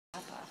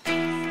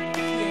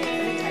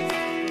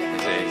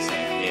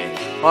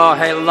Oh,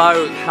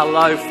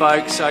 hello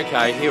folks.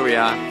 Okay, here we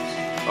are.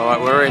 All right,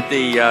 we're at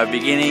the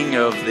beginning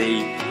of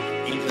the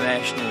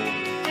International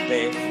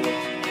Barefoot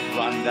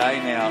Run Day.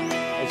 Now,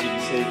 as you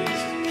can see,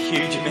 there's a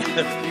huge amount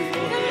of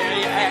people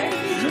here.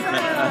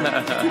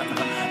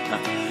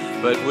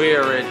 But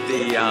we're at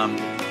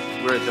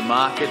the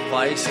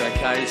marketplace.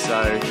 Okay,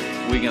 so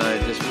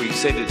we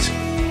said it's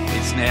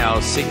now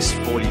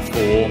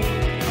 6:44,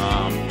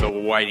 but we're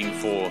waiting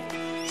for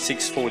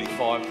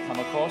 6:45 to come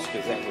across,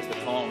 because that was the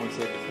time we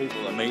said to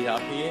people to meet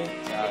up here.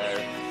 So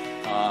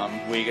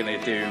we're going to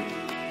do,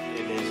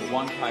 there's a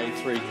 1K,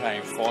 3K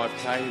and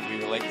 5K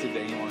we've elected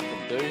that anyone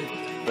can do.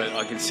 But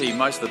I can see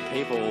most of the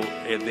people,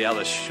 the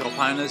other shop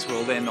owners,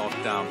 well, they're not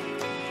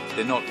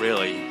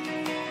really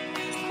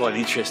quite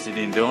interested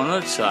in doing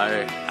it.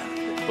 So,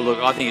 but look,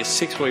 I think it's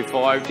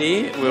 6:45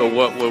 there.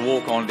 We'll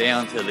walk on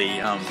down to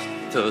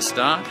the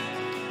start.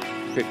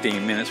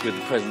 15 minutes with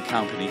the present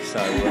company, so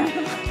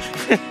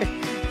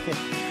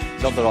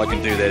not that I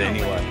can do that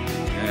anyway.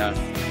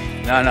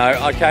 No.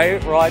 Okay,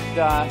 right,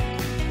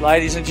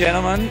 ladies and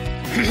gentlemen.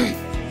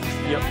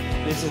 Yep,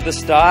 this is the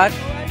start.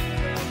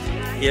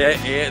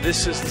 Yeah,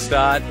 this is the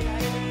start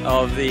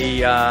of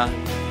the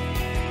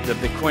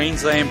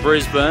Queensland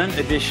Brisbane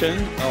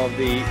edition of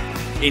the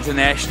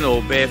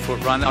International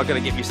Barefoot Run. I've got to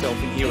get myself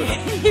in here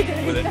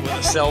with a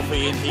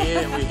selfie in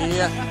here. We're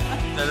here.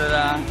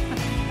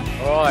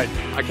 All right,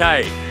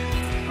 okay.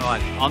 All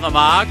right, on the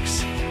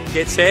marks,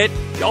 get set,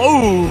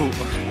 go!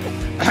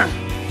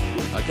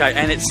 Okay,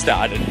 and it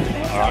started.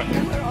 All right.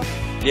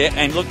 Yeah,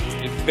 and look,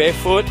 it's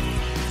barefoot.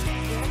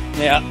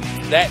 Now,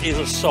 that is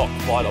a sock,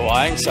 by the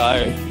way.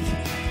 So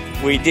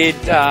we did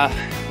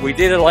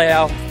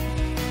allow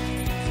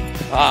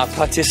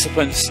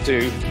participants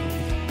to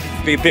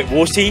be a bit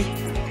wussy.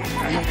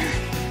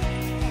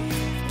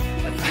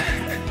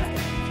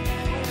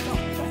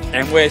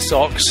 And wear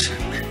socks.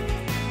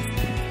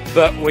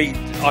 But we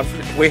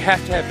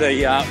have to have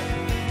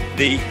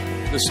the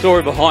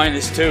story behind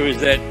this too, is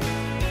that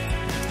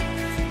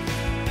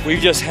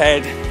we've just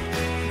had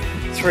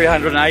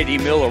 380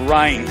 mil of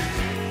rain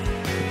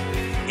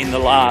in the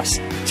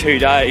last 2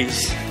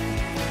 days,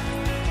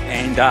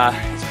 and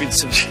it's been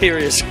some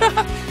serious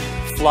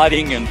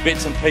flooding and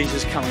bits and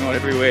pieces coming on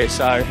everywhere.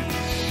 So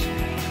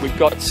we've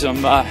got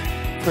some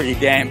pretty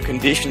damp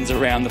conditions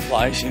around the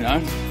place, you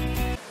know.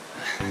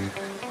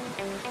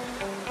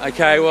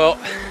 Okay, well,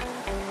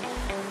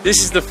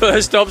 this is the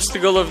first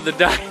obstacle of the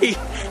day.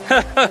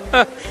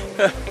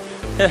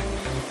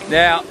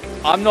 Now,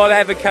 I'm not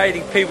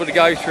advocating people to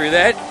go through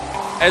that.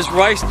 As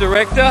race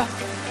director,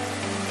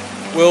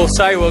 we'll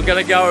say we're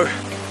going to go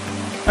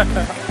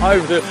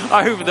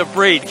over the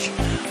bridge.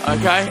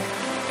 Okay,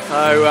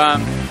 so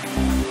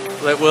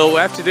we'll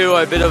have to do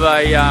a bit of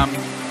a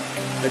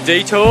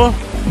detour.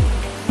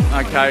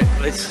 Okay,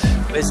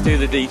 let's do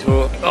the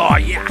detour. Oh,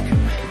 yuck!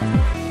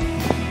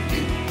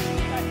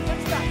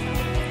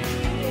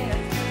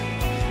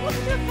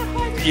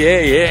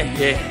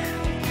 Yeah.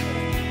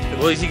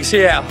 Well, as you can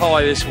see how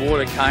high this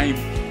water came,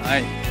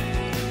 hey?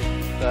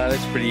 So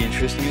that's pretty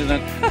interesting, isn't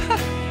it?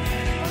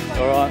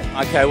 All right.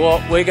 Okay. Well,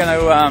 we're going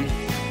to.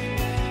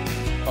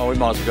 Oh, we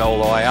might as well go all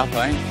the way up,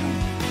 eh?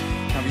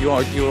 Do you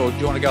want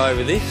to go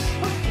over this?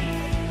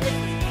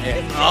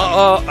 Yeah.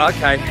 Oh,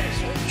 okay.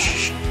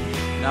 Shh.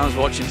 No one's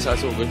watching, so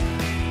it's all good.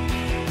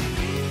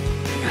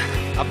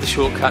 Up the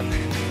shortcut.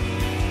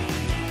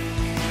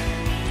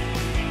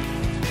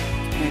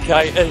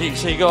 Okay, as you can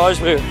see, guys,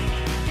 we're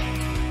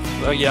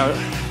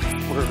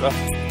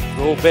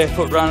all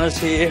barefoot runners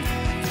here.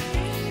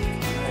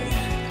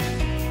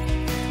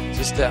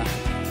 Just a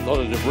lot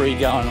of debris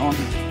going on.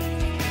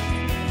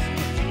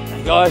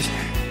 And guys,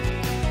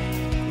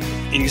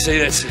 you can see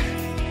that's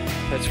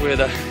where it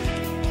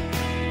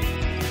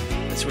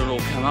all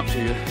come up to.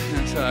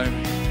 And so,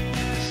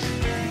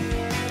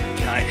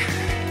 okay.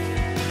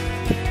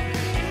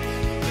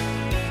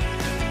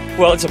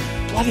 Well, it's a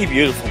bloody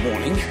beautiful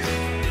morning.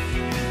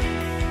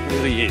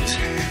 Really is.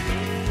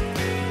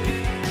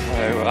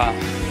 So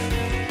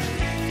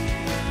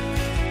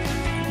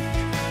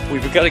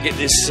we've got to get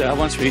this,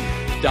 once we've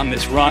done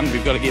this run,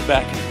 we've got to get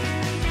back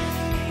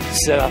and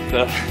set up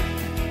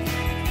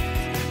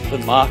the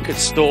market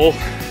stall.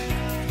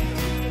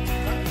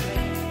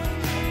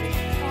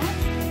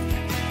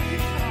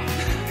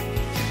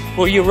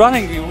 Well, you're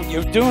running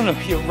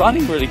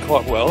really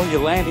quite well.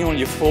 You're landing on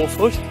your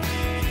forefoot.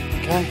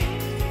 Okay.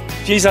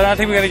 Geez, I don't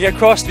think we're going to get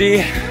across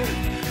there.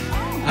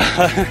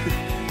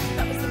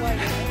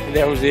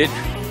 That was it.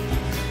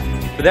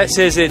 But that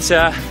says it's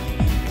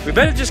we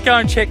better just go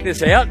and check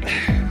this out.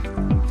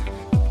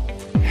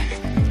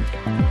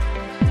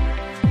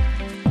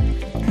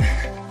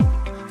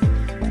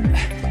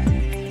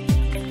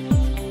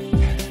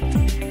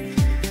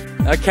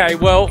 Okay,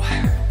 well,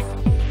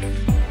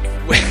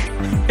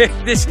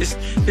 this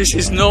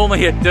is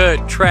normally a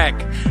dirt track,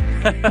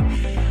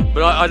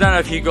 but I don't know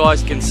if you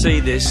guys can see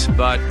this,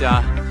 but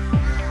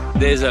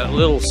there's a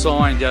little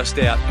sign just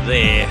out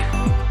there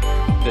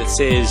that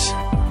says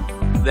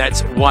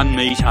that's 1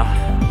 metre.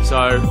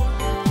 So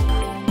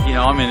you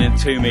know, I'm in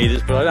 2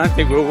 meters, but I don't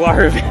think we'll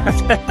worry about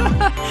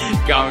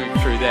going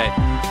through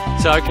that.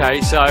 So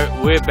okay, so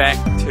we're back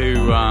to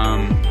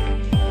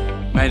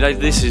man,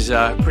 this is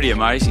pretty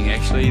amazing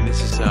actually.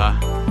 This is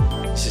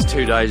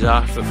 2 days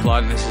after the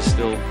flood, and this is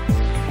still,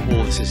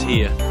 all this is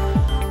here.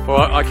 All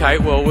right, okay,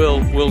 well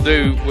we'll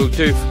go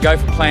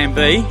for plan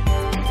B.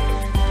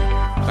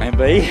 Plan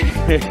B.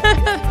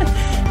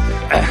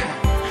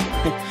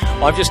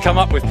 I've just come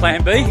up with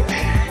plan B.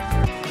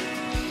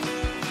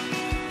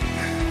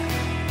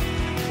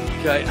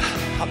 Okay,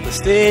 up the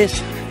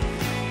stairs.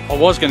 I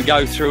was going to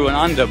go through and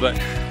under, but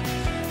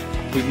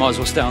we might as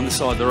well stay on the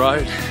side of the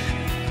road.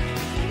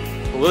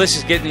 Well, this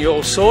is getting you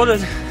all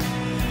sorted.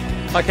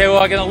 Okay,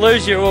 well, I'm going to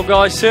lose you all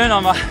guys soon.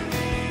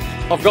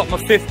 I've got my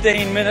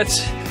 15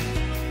 minutes.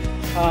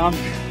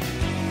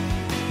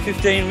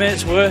 15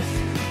 minutes worth.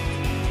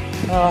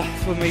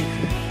 For me,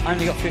 I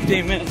only got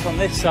 15 minutes on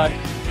this, so.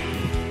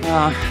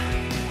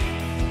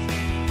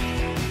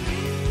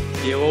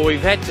 Yeah, well,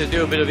 we've had to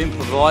do a bit of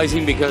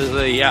improvising because of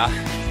the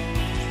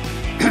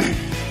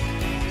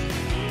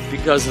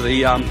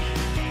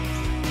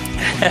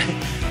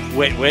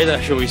wet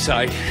weather, shall we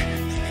say?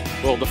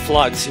 Well, the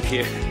floods. If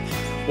you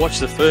watch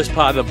the first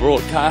part of the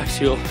broadcast,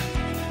 you'll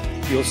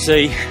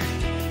see.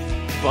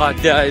 But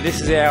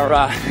this is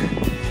our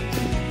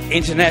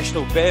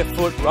International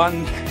Barefoot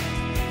Run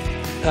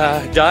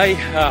Day.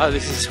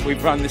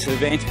 We've run this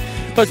event.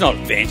 Well, it's not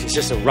an event. It's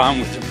just a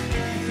run with a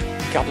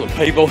couple of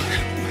people,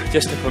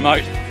 just to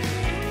promote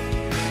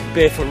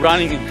barefoot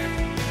running and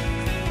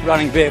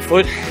running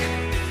barefoot,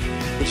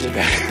 which is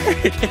about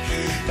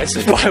that's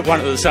just one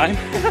of the same.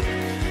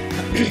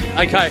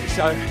 Okay,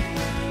 so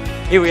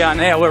here we are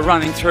now. We're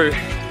running through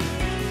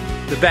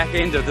the back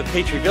end of the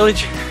Petrie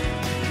village,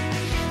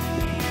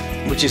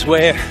 which is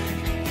where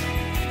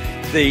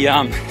the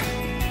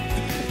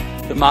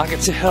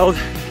markets are held.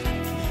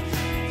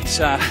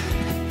 So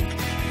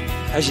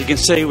as you can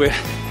see, we've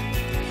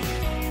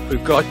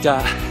got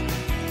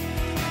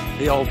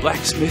the old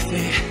blacksmith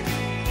there,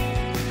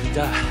 and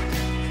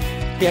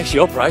he actually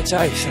operates, so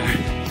it's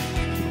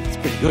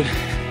pretty good.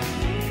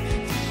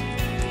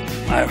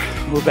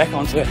 We're back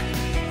onto a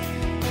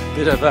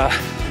bit of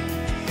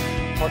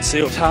hot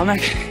seal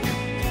tarmac.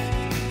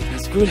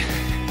 That's good.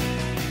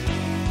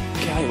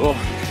 Okay, well,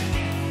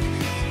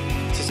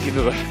 just give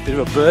it a bit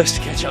of a burst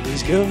to catch up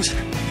these girls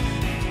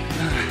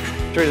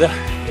through the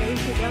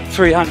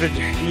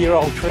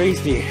 300-year-old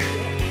trees there.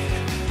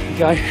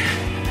 Okay.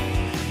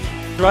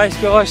 Race,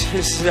 guys.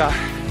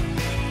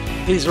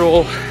 These are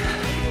all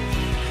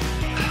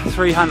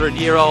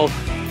 300-year-old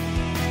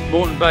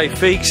Moreton Bay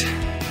figs,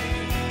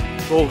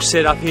 all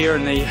set up here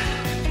in the,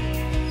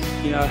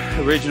 you know,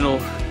 original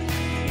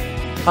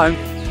home.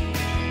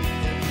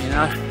 You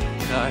know,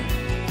 so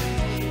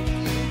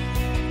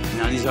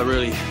these are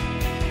really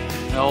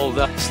old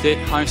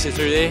homesteads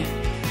through there.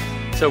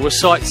 So we're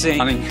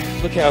sightseeing.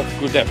 Look how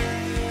good that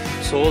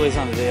soil is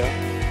under there.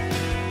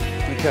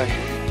 Okay.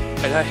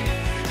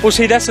 Well,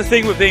 see, that's the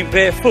thing with being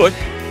barefoot.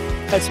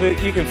 That's where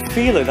you can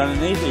feel it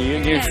underneath you.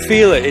 You can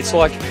feel it. It's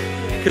like,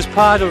 because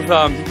part of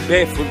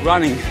barefoot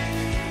running,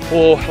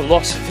 or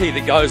philosophy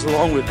that goes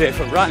along with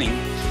barefoot running,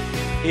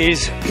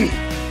 is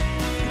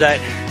that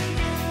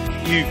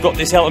you've got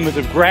this element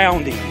of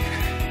grounding,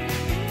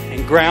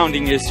 and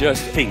grounding is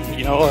just thing,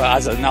 you know,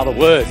 as another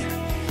word,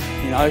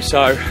 you know.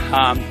 So,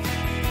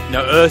 you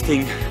know,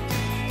 earthing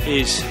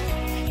is,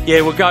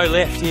 yeah, we'll go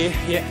left here,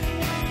 yeah.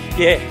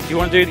 You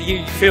want to do?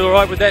 You feel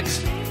alright with that?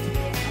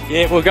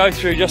 Yeah, we'll go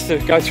through, just to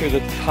go through the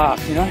park,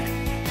 you know.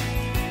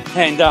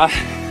 And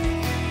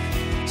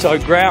so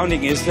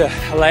grounding is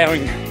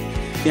allowing,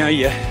 you know,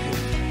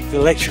 the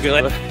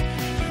electrical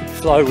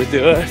flow with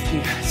the earth. You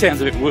know, it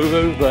sounds a bit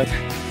woo-woo, but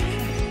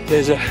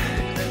there's an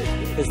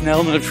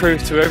element of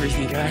truth to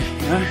everything, okay?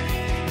 You know.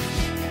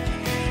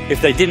 If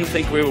they didn't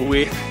think we were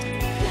weird,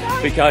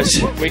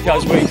 because we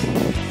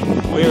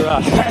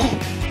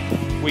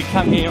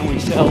come here and we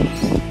sell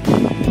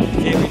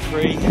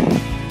dairy-free,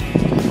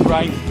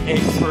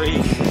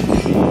 egg-free,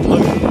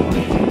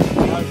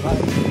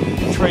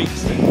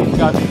 treats, and we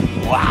go,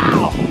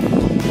 wow,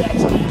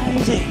 that's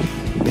amazing.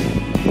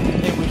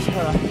 And then we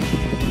sort of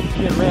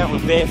get around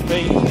with bare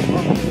feet.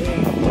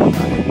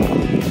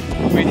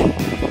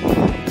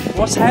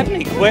 What's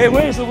happening?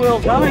 Where's the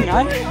world going,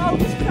 eh?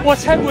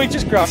 What's happening? We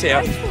just grow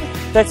out.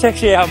 That's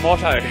actually our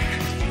motto: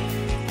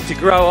 to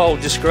grow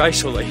old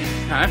disgracefully.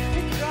 Huh?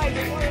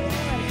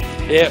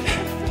 Yeah.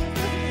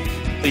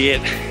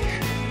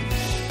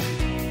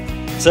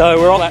 So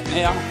we're all that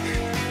now.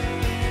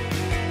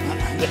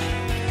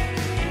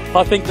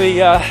 I think the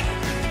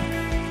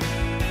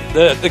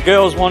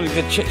girls wanting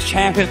to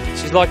champion.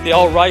 She's like the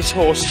old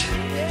racehorse,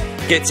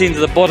 gets into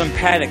the bottom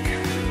paddock.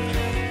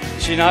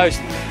 She knows.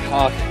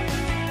 Oh,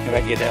 go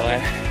back, get that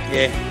later.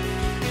 Yeah.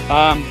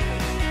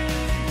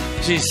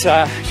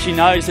 She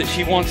knows that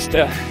she wants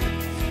to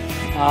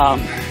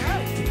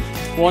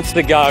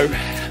go.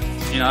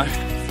 You know.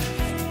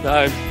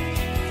 So.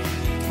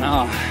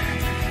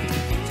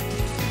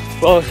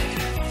 Well,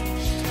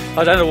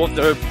 I don't know what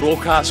the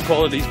broadcast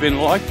quality's been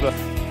like, but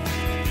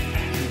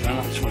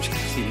just want to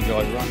see you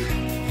guys run.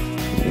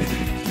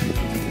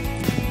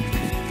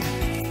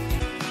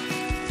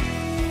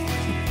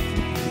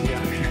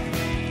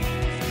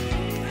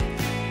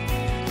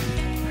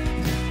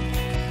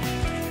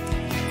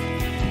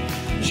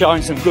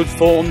 Showing some good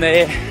form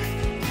there,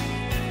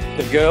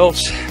 the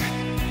girls.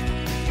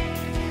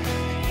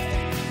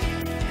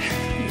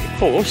 Of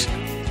course.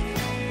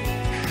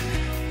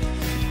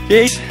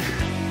 Jeez.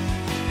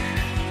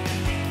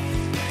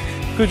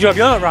 Good job,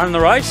 you're not running the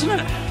race,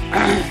 isn't it?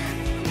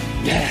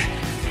 Yeah.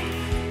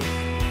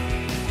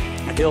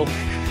 Hill.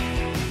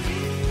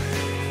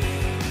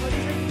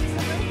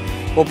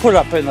 We'll put it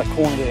up in the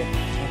corner there.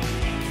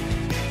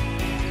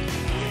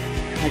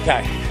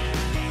 Okay.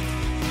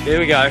 Here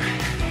we go.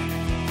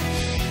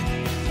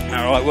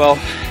 Alright, well,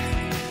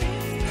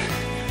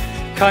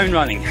 cone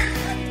running,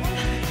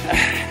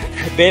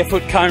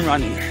 barefoot cone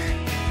running.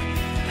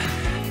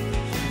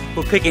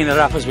 We're picking it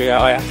up as we go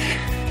out.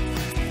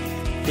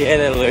 Yeah,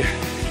 that'll do.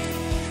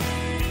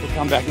 We'll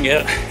come back and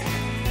get it.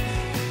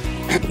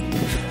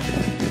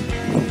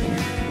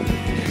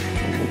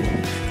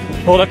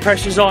 All the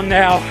pressure's on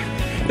now.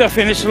 The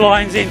finish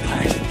line's in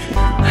place.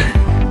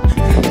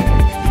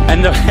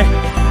 And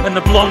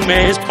the blonde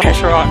mare's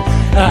pressure on.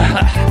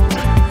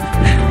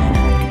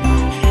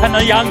 And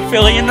the young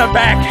filly in the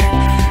back,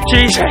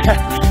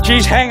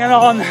 she's hanging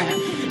on.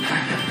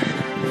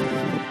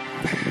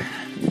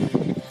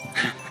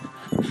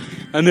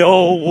 And the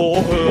old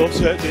war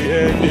horse at the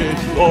end is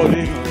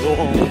plodding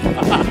along.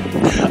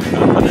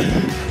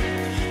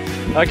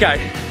 Okay,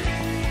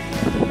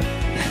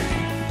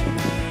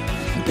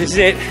 this is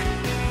it.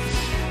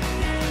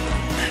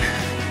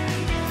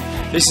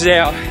 This is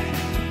our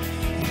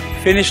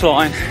finish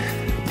line.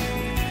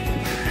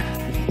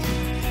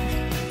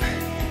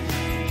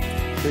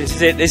 This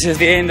is it. This is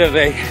the end of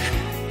the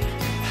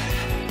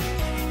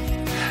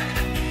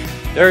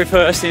very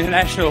first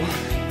International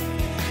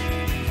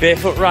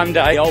Barefoot Run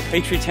Day, old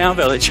Petrie town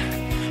village.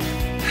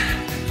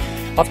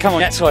 I've come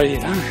on that side of you,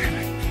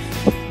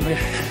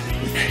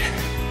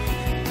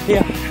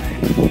 here.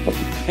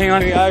 Hang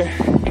on, we go.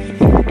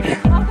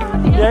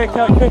 Yeah,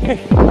 come quickly.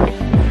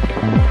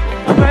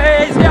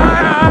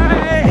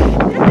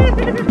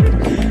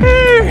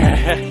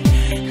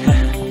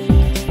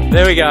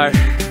 There we go.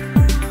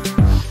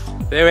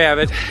 There we have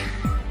it.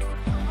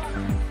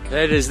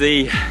 That is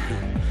the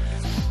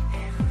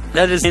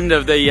end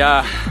of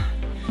the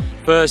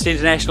first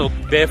International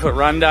Barefoot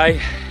Run Day.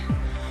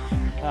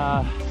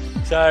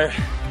 So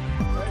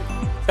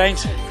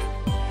thanks.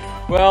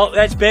 Well,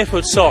 that's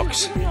barefoot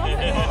socks.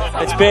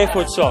 It's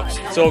barefoot socks.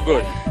 It's all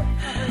good.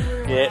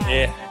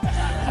 Yeah.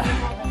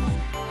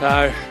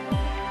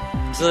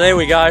 So there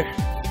we go.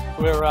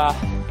 We're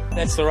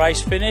that's the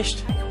race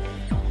finished,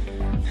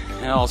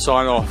 and I'll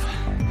sign off.